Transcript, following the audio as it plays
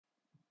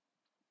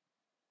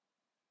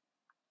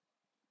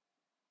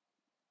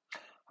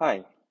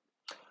Hi,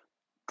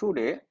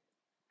 today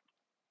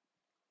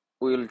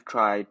we will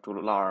try to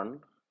learn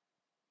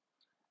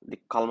the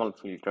Kalman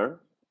filter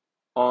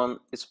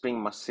on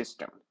spring mass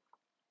system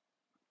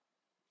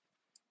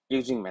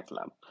using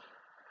Matlab.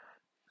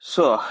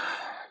 So,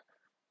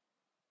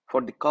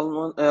 for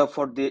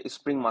the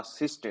spring mass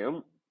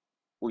system,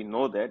 we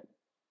know that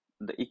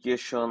the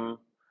equation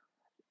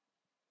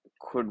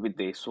could be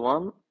this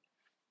one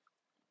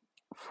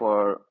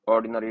for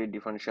ordinary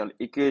differential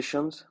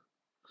equations.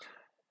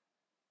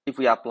 If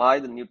we apply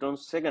the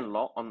Newton's second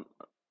law on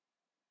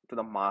to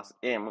the mass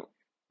m,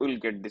 we'll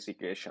get this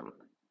equation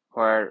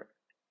where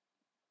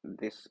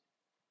this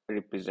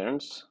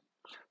represents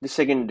the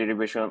second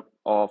derivation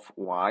of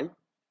y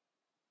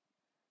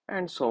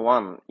and so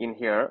on. In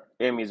here,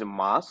 m is a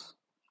mass,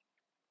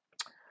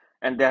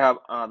 and they have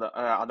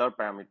other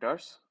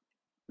parameters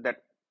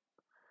that.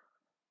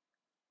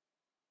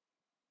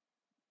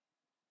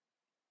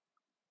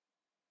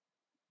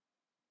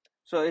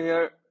 So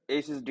here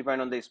h is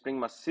defined on the spring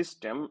mass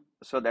system,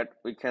 so that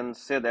we can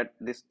say that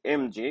this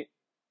mg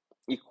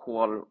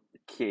equal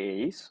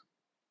k's,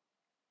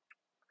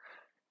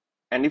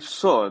 and if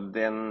so,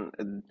 then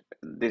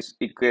this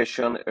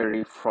equation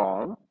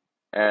reform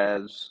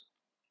as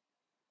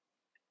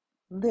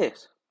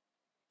this.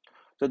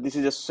 So this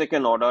is a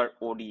second order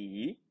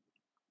ODE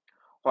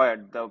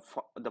where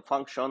the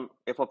function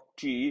f of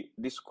t,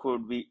 this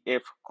could be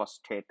f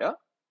cos theta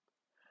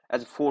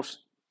as a force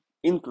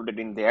included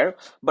in there.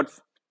 But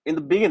in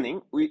the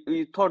beginning,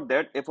 we thought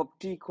that f of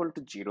t equal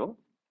to 0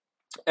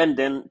 and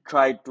then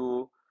try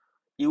to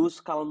use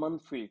Kalman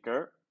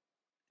filter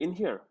in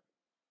here.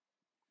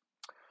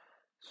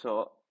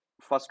 So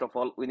first of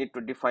all, we need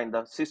to define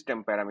the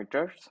system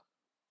parameters,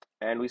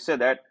 and we say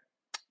that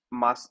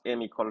mass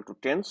m equal to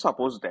 10.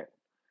 Suppose that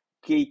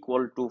k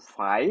equal to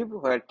 5,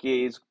 where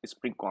k is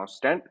spring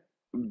constant,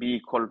 b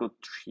equal to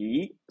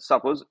 3,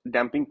 suppose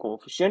damping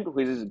coefficient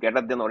which is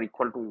greater than or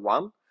equal to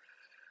 1,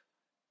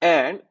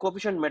 and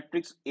coefficient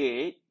matrix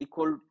A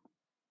equal,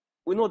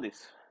 we know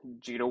this,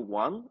 0,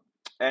 1,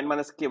 and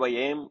minus k by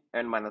m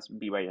and minus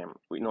b by m.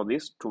 We know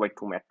this 2 by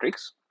 2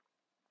 matrix.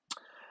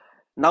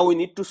 Now we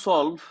need to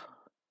solve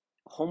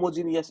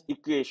homogeneous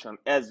equation,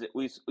 as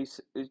we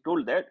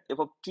told that f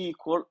of t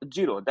equal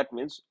 0, that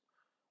means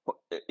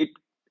it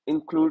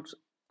includes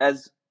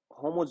as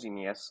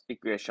homogeneous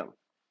equation.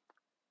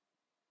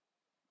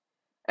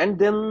 And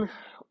then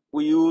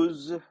we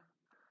use function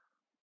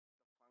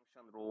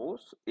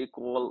rows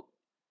equal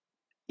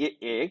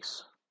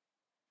ax,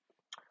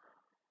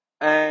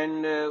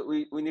 and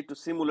we need to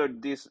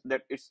simulate this,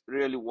 that it's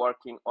really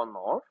working or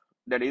not.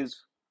 That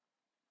is,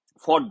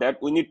 for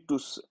that we need to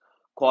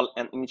call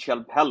an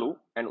initial value,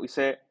 and we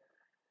say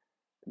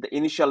the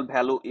initial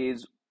value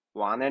is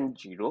 1 and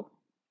 0,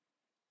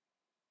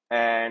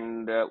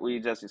 and we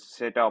just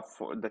set up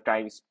for the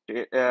time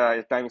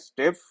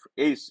step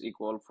is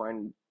equal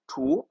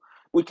 0.2.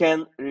 We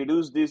can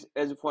reduce this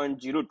as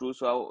 0.02,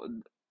 so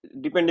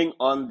depending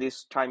on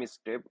this time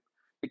step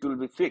it will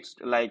be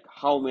fixed, like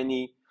how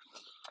many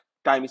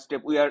time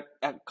step we are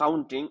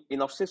counting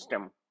in our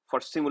system for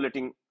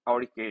simulating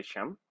our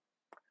equation.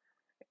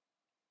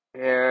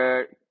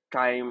 Here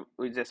time,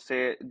 we just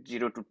say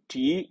 0 to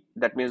t,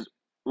 that means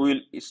we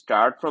will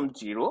start from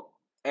 0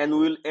 and we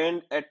will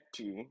end at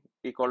t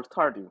equal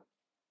 30.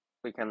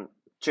 We can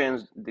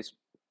change this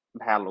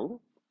value,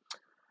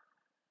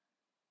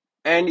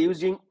 and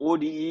using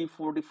ODE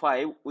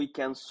 45 we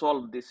can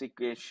solve this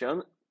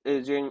equation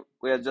using,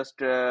 we are just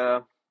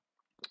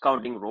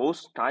counting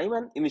rows, time,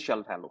 and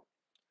initial value.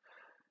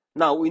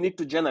 Now we need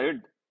to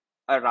generate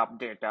a rough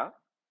data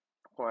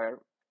where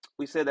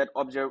we say that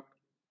observed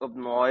of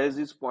noise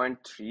is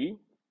 0.3,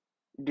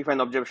 define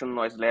observation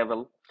noise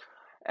level,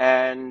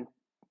 and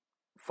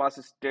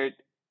first state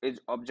is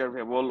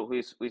observable,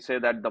 which we say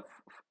that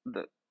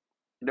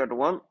that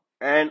one.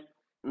 And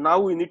now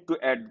we need to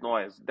add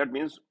noise, that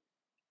means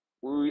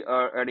we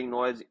are adding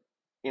noise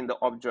in the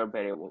observed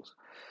variables.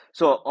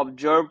 So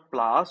observed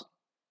plus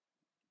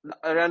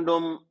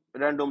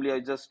randomly I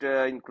just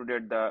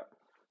included the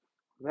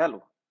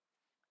value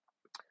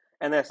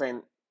and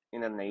assign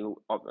in a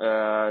new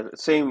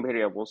same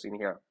variables in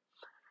here.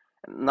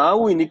 Now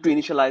we need to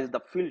initialize the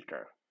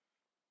filter.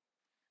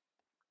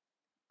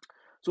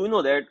 So we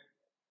know that,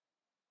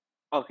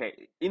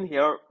 okay, in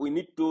here we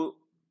need to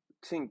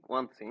think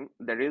one thing,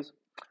 that is,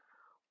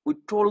 we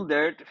told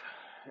that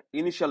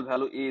initial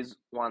value is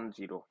 1,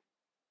 0.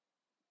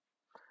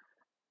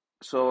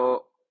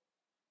 So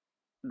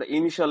the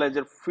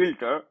initializer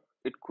filter,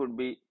 it could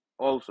be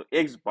also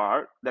x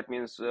bar, that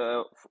means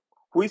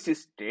which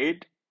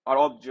state or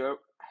observer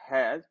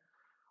has,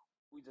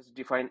 we just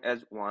define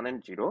as 1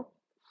 and 0,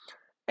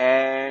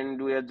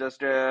 and we are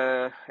just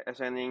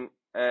assigning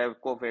a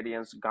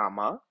covariance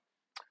gamma,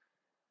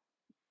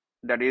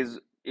 that is,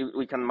 if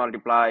we can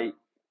multiply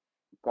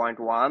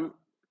 0.1,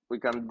 we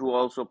can do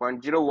also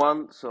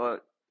 0.01. So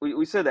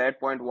we say that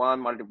 0.1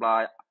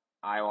 multiply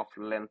I of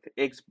length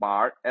x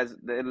bar, as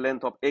the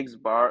length of x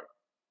bar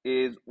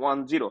is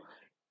 1, 0.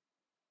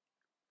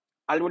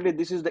 ultimately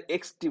this is the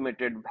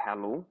estimated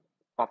value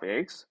of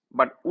x,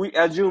 but we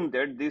assume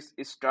that this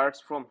starts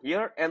from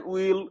here and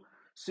we will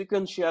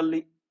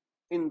sequentially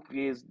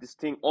increase this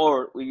thing,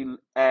 or we will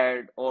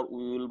add, or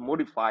we will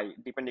modify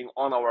depending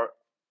on our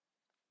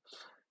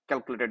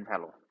calculated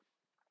value.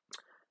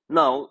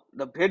 Now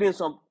the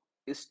variance of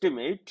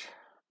estimate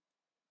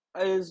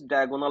is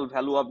diagonal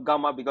value of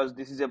gamma, because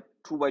this is a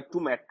 2 by 2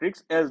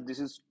 matrix, as this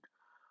is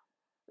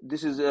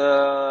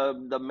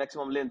the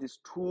maximum length is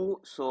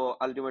 2, so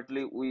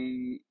ultimately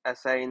we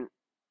assign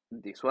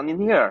this one in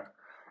here,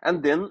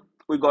 and then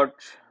we got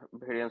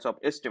variance of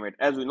estimate.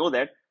 As we know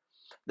that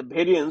the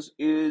variance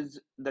is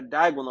the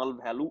diagonal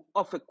value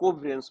of a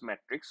covariance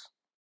matrix,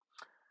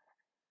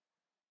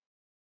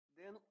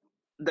 then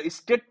the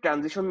state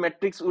transition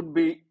matrix would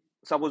be,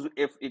 suppose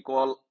f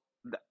equal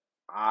the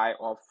I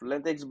of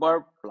length x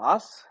bar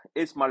plus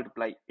h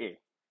multiply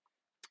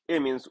a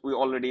means we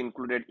already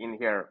included in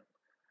here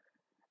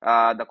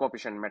the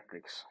coefficient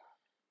matrix.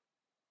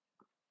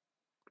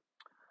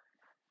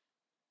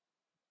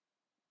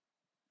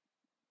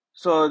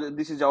 So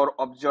this is our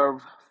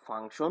observed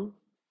function.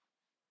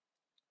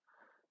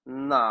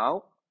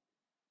 Now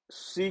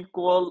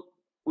SQL,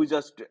 we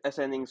just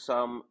assigning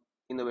some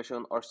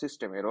innovation or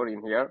system error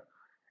in here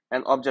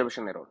and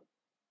observation error.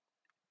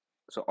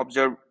 So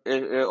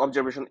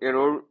observation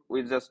error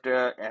we just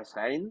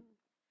assign.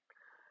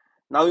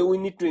 Now we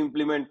need to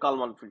implement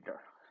Kalman filter.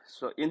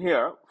 So in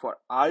here for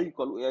I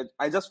equal,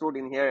 I just wrote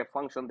in here a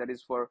function that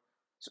is for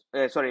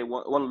sorry,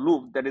 one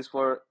loop that is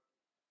for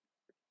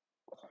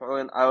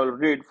when I will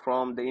read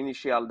from the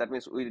initial, that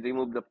means we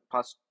remove the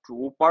first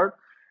true part,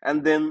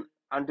 and then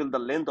until the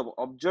length of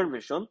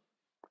observation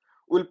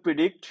will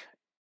predict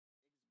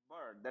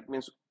bar. That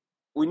means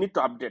we need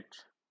to update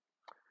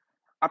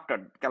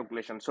after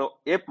calculation. So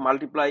f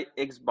multiply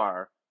x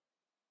bar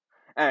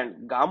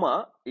and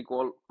gamma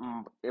equal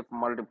f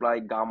multiply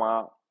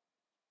gamma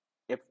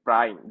f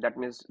prime. That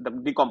means the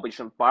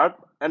decomposition part,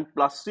 and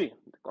plus c.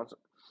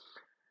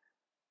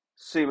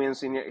 C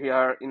means in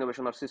here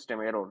innovation of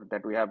system error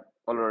that we have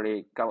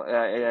already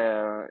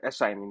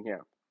assigned in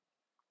here.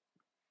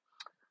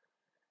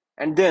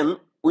 And then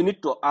we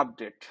need to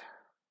update.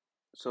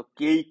 So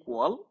k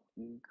equal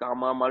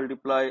gamma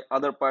multiply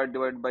other part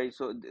divided by,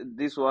 so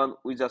this one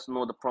we just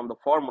know from the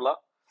formula,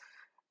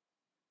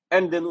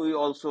 and then we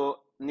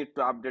also need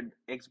to update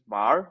x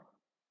bar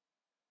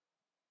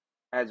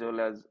as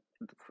well as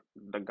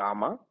the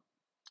gamma,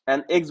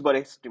 and x bar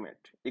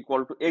estimate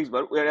equal to x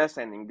bar, we are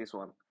assigning this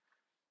one,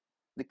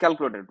 the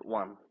calculated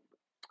one,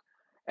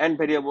 and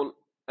variable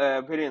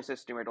variance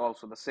estimate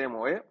also the same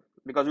way,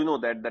 because we know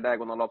that the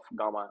diagonal of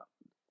gamma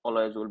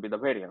always will be the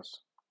variance.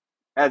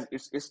 As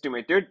it's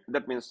estimated,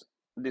 that means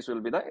this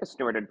will be the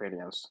estimated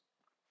variance.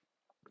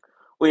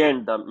 We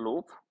end the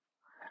loop.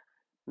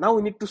 Now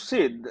we need to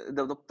see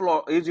the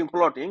plot. Using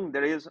plotting,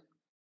 there is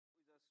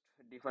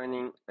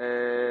defining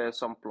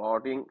some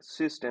plotting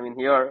system in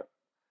here,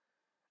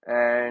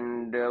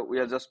 and we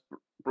are just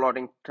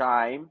plotting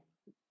time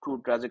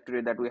to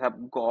trajectory that we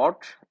have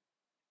got,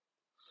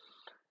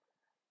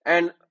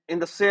 and in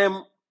the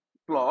same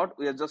plot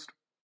we are just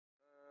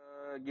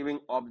giving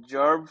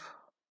observed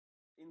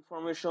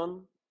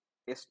information,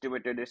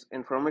 estimated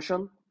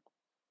information,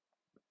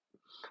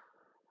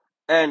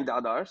 and the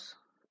others,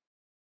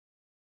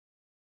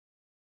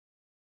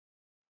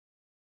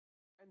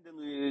 and then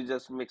we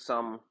just make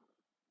some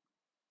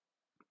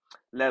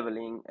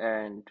leveling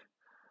and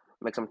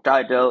make some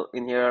title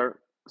in here,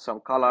 some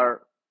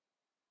color.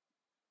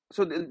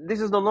 So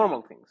this is the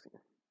normal things,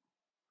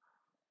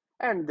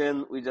 and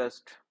then we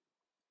just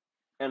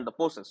end the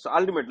process. So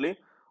ultimately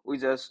we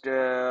just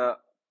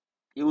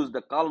use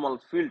the Kalman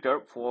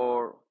filter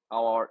for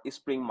our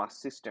spring mass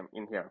system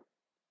in here,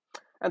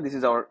 and this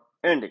is our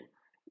ending.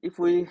 If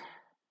we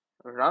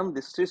run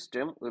this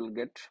system, we'll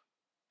get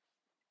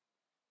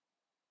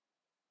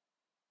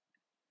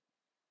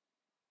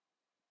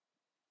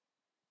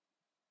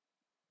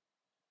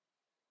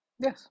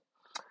yes,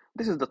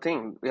 this is the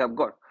thing we have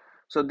got.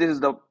 So this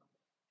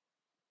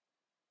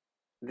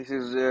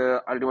is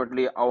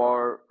ultimately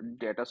our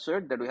data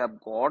set that we have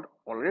got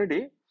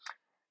already,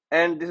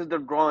 and this is the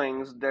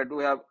drawings that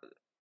we have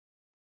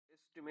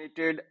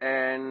estimated,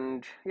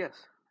 and yes,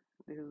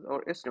 this is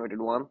our estimated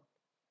one.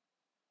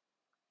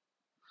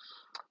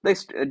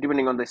 This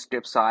depending on the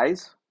step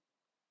size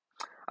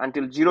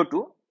until 0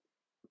 to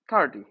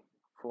 30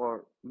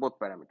 for both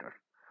parameters,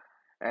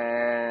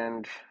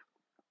 and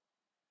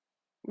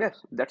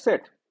yes, that's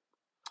it.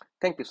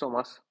 Thank you so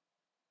much.